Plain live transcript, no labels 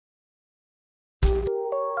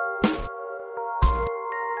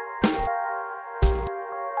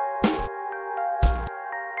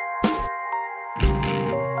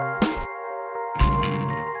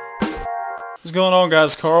What's going on,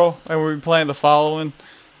 guys? Carl, and we'll be playing the following.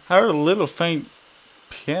 I heard a little faint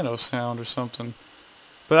piano sound or something,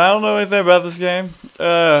 but I don't know anything about this game.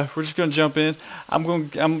 We're just gonna jump in.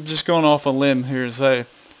 I'm just going off a limb here and say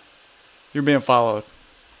you're being followed.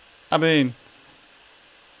 I mean,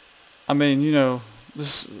 you know,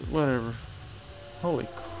 this whatever. Holy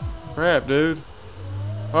crap, dude!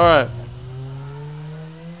 All right.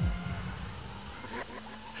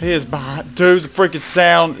 He is behind. Dude, the freaking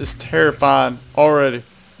sound is terrifying already.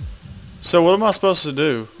 So what am I supposed to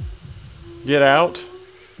do? Get out?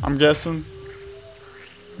 I'm guessing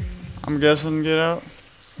get out.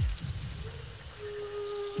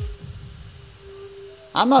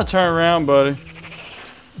 I'm not turning around, buddy.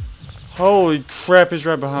 Holy crap, he's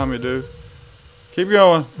right behind me, dude. Keep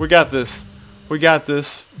going. We got this. We got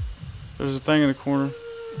this. There's a thing in the corner.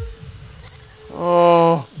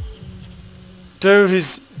 Oh. Dude,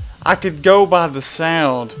 I could go by the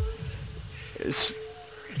sound.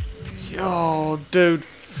 Oh, dude.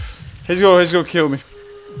 He's gonna kill me.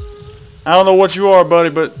 I don't know what you are,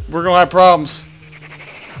 buddy, but we're gonna have problems.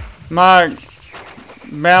 My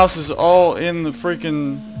mouse is all in the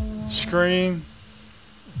freaking screen.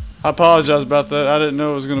 I apologize about that. I didn't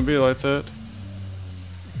know it was gonna be like that.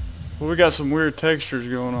 Well, we got some weird textures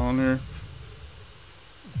going on here.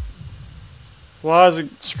 Why is the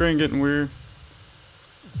screen getting weird?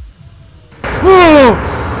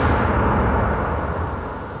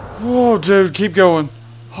 Whoa, dude, keep going.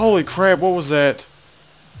 Holy crap, what was that?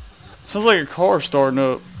 Sounds like a car starting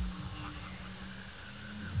up.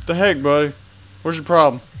 What the heck, buddy? Where's your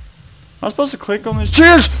problem? Am I supposed to click on these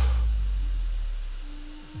chairs?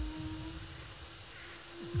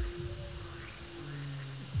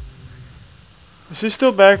 Is he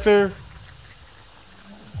still back there?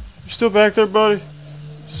 You still back there, buddy?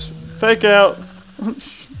 Fake out.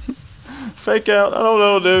 Fake out. I don't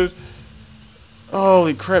know, dude.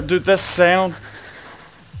 Holy crap, dude, that sound.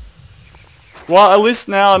 Well, at least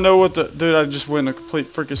now I know what the... Dude, I just went in a complete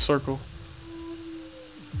freaking circle.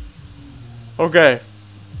 Okay.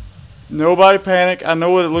 Nobody panic. I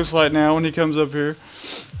know what it looks like now when he comes up here.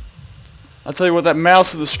 I'll tell you what, that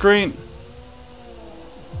mouse to the screen...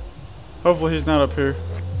 Hopefully he's not up here.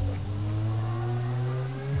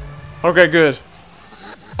 Okay, good.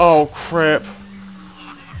 Oh, crap.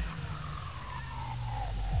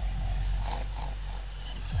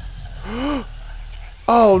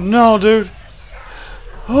 Oh no, dude.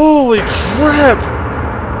 Holy crap.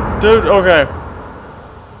 Dude, okay.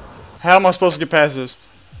 How am I supposed to get past this?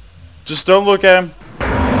 Just don't look at him.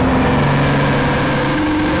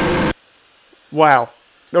 Wow.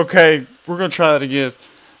 Okay, we're gonna try that again.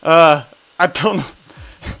 I don't know.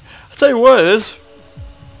 I'll tell you what, it's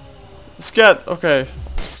got, okay.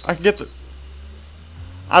 I can get the...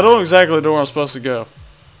 I don't exactly know where I'm supposed to go.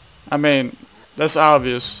 I mean, that's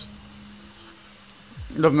obvious.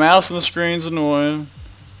 The mouse and the screen's annoying,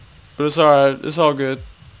 but it's alright. It's all good.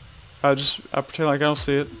 I pretend like I don't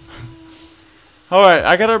see it. Alright,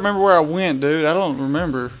 I gotta remember where I went, dude. I don't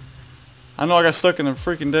remember. I know I got stuck in a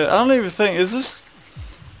freaking dead. I don't even think, is this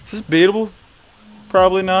beatable?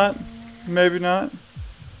 Probably not. Maybe not.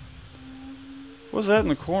 What's that in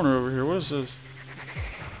the corner over here? What is this?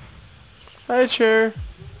 Hey, chair.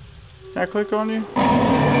 Can I click on you?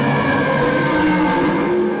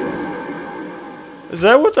 Is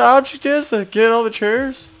that what the object is? To get all the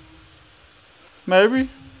chairs? Maybe?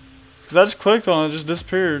 Because I just clicked on it, it just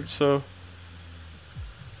disappeared, so...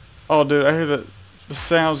 Oh, dude, I hear that the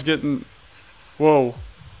sound's getting... Whoa.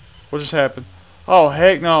 What just happened? Oh,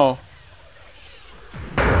 heck no.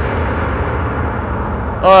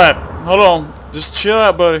 Alright, hold on. Just chill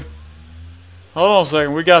out, buddy. Hold on a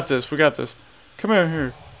second. We got this. We got this. Come over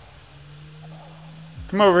here.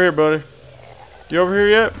 Come over here, buddy. You over here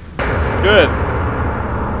yet? Good.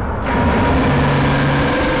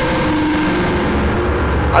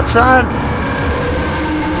 I'm trying.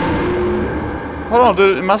 Hold on,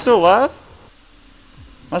 dude. Am I still alive?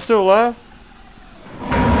 Am I still alive?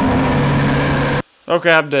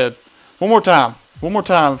 Okay, I'm dead. One more time. One more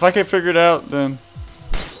time. If I can't figure it out, then...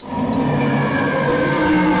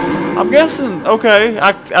 I'm guessing... Okay,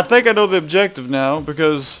 I think I know the objective now,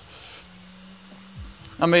 because...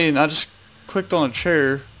 I mean, I just clicked on a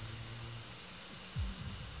chair.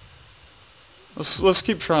 Let's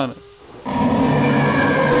keep trying it.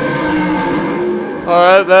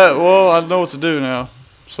 Alright, well, I know what to do now.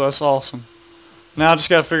 So that's awesome. Now I just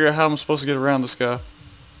gotta figure out how I'm supposed to get around this guy.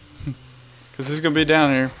 Because he's gonna be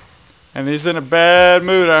down here. And he's in a bad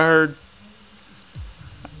mood, I heard.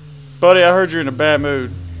 Buddy, I heard you're in a bad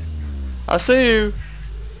mood. I see you.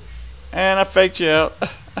 And I faked you out.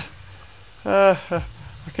 I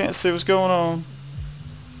I can't see what's going on.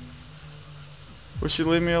 Wish you'd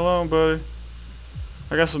leave me alone, buddy.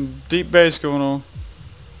 I got some deep bass going on.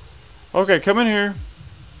 Okay, come in here.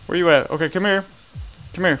 Where you at? Okay, come here.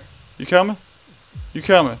 Come here. You coming? You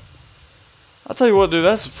coming? I'll tell you what, dude.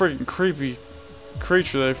 That's a freaking creepy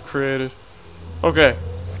creature they've created. Okay.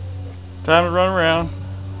 Time to run around.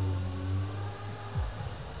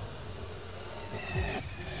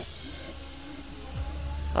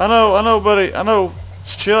 I know, buddy. I know.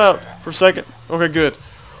 Just chill out for a second. Okay, good.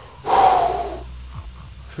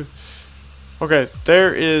 Okay,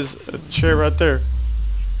 there is a chair right there.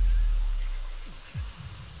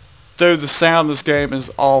 Dude, the sound of this game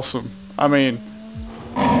is awesome. I mean,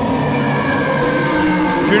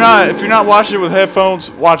 if you're not watching it with headphones,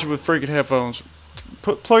 watch it with freaking headphones.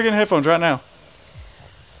 Plug in headphones right now.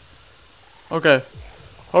 Okay.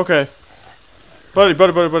 Okay. Buddy.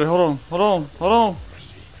 Hold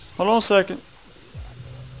on a second.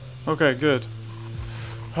 Okay, good.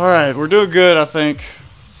 Alright, we're doing good, I think.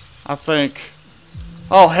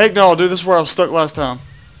 Oh, heck no, dude, this is where I was stuck last time.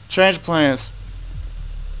 Change plans.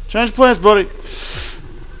 Change plans, buddy.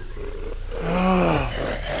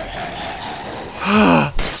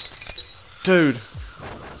 Dude.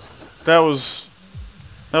 That was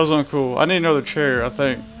uncool. I need another chair, I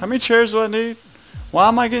think. How many chairs do I need? Why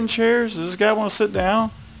am I getting chairs? Does this guy want to sit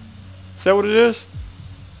down? Is that what it is?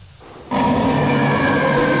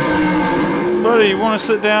 Buddy, you want to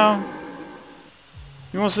sit down?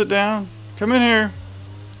 You want to sit down? Come in here.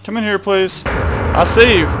 Come in here, please. I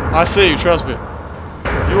see you. I see you. Trust me.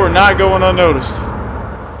 You are not going unnoticed.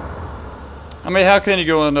 I mean, how can you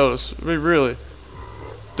go unnoticed? I mean, really.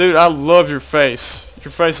 Dude, I love your face.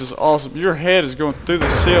 Your face is awesome. Your head is going through the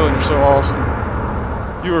ceiling. You're so awesome.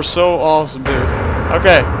 You are so awesome, dude.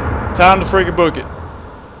 Okay. Time to freaking book it.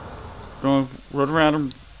 Going to run around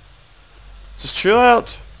him. Just chill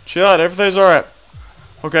out. Chill out. Everything's alright.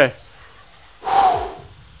 Okay.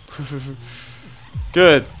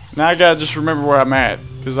 Good. Now I gotta just remember where I'm at,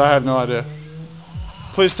 because I have no idea.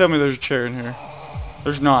 Please tell me there's a chair in here.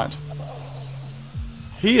 There's not.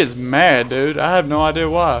 He is mad, dude. I have no idea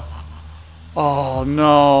why. Oh,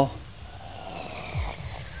 no.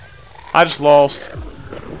 I just lost.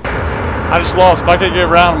 I just lost. If I can't get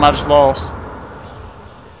around him, I just lost.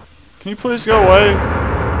 Can you please go away?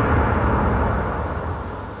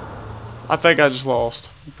 I think I just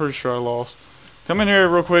lost. I'm pretty sure I lost. Come in here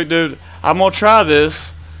real quick, dude. I'm gonna try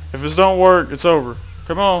this. If this don't work, it's over.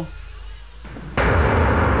 Come on.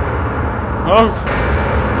 Oh.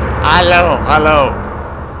 Hello.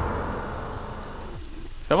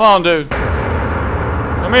 Come on, dude.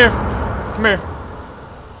 Come here. Come here.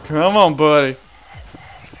 Come on, buddy.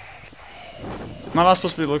 Am I not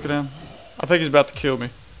supposed to be looking at him? I think he's about to kill me.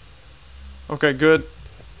 Okay, good.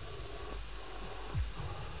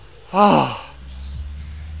 Ah.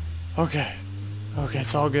 Okay. Okay,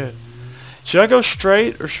 it's all good. Should I go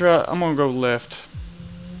straight or should I? I'm gonna go left.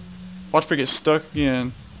 Watch me get stuck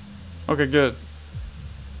again. Okay, good.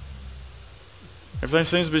 Everything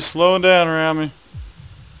seems to be slowing down around me.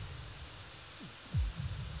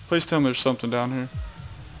 Please tell me there's something down here.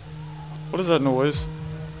 What is that noise?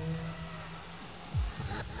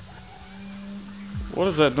 What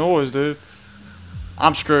is that noise, dude?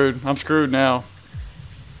 I'm screwed. I'm screwed now.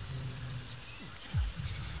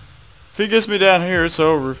 If he gets me down here, it's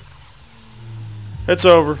over. It's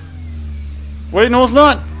over. Wait, no, it's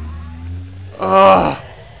not.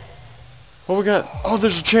 What we got? Oh,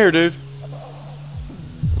 there's a chair, dude.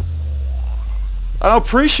 I don't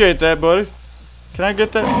appreciate that, buddy. Can I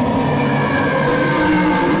get that?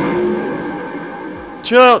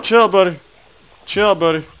 Chill out, buddy. Chill out,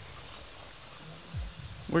 buddy.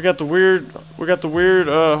 We got the weird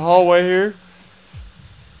hallway here.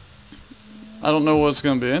 I don't know what's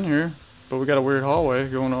gonna be in here, but we got a weird hallway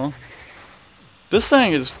going on. This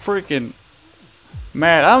thing is freaking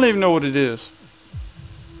mad. I don't even know what it is,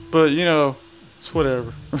 but you know, it's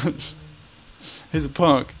whatever. He's a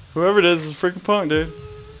punk. Whoever it is a freaking punk, dude.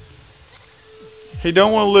 He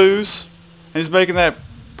don't want to lose, and he's making that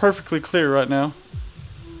perfectly clear right now.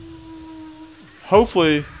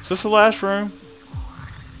 Hopefully, is this the last room?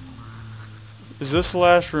 Is this the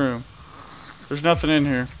last room? There's nothing in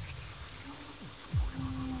here.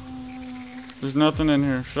 There's nothing in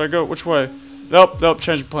here. Should I go? Which way? Nope,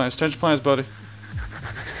 change your plans. Change your plans, buddy.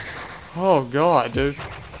 Oh, God, dude.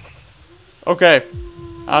 Okay.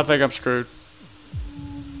 I think I'm screwed.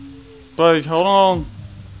 Buddy, hold on.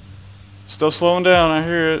 Still slowing down, I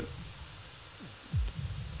hear it.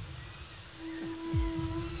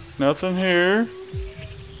 Nothing here.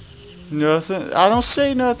 Nothing. I don't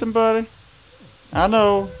see nothing, buddy. I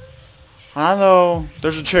know. I know.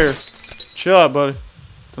 There's a chair. Chill out, buddy.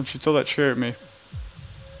 Don't you throw that chair at me.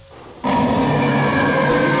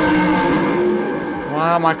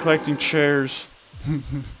 Why am I collecting chairs?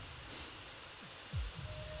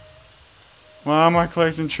 Why am I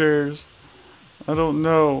collecting chairs? I don't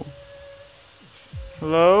know.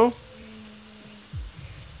 Hello?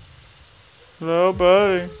 Hello,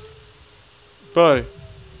 buddy? Buddy.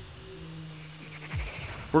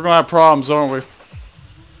 We're gonna have problems, aren't we?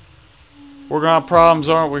 We're gonna have problems,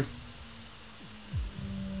 aren't we?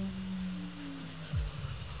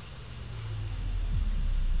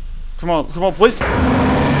 Come on, please.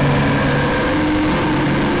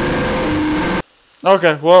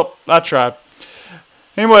 Okay, well, I tried.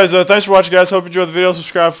 Anyways, thanks for watching, guys. Hope you enjoyed the video.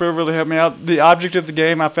 Subscribe for it. Really helped me out. The object of the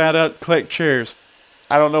game, I found out, collect chairs.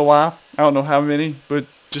 I don't know why. I don't know how many, but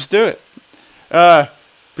just do it. But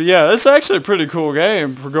yeah, it's actually a pretty cool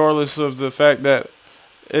game, regardless of the fact that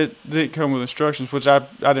it didn't come with instructions, which I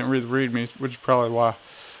didn't read the README, which is probably why.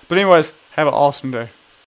 But anyways, have an awesome day.